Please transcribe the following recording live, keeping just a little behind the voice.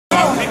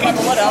got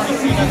the what? I only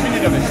seen a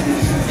minute of it.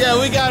 Yeah,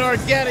 we got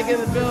Organik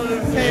in the building,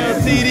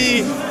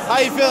 KOTD. How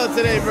you feeling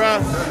today, bro?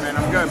 Good, man.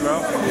 I'm good,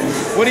 bro.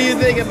 What do you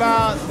think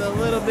about the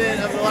little bit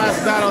of the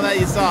last battle that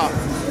you saw?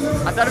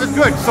 I thought it was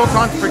good. Soul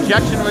Khan's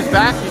projection was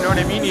back, you know what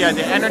I mean? He had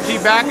the energy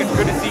back. It's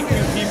good to see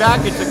QP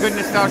back. It's a good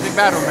nostalgic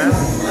battle, man.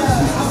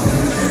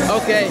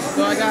 Okay,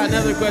 so I got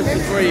another question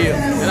for you.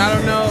 And I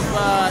don't know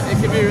if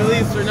it can be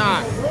released or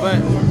not, but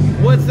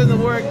what's in the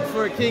work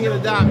for King of the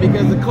Dot?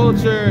 Because the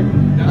culture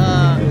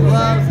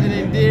loves and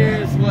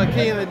endears what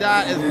King of the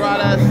Dot has brought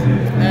us.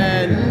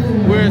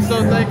 And we're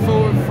so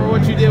thankful for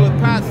what you did with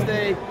Pat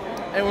Stay.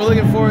 And we're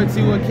looking forward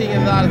to what King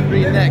of the Dot is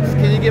bringing next.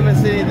 Can you give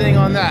us anything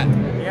on that?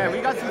 Yeah,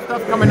 we got some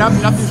stuff coming up.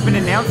 Nothing's been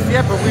announced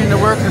yet, but we're in the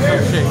works of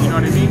some shit, you know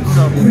what I mean?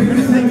 So we're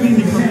gonna stay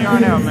busy from here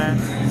on out, man.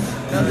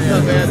 That's what's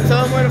up, man.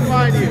 Tell them where to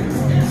find you.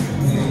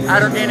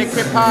 At Organic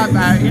Hip Hop,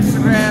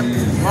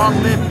 Instagram,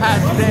 long live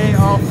Pat Stay,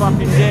 all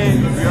fucking day.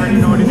 You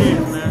already know what it is,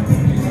 man.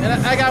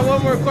 And I got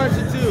one more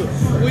question too.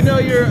 We know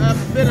you've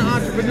been an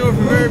entrepreneur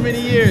for very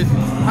many years.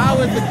 How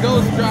is the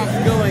Ghost Drops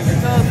going?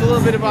 And tell us a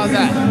little bit about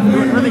that.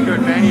 Doing really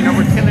good, man. You know,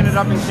 we're killing it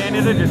up in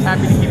Canada. Just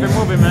happy to keep it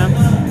moving, man.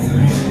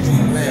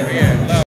 Man, yeah.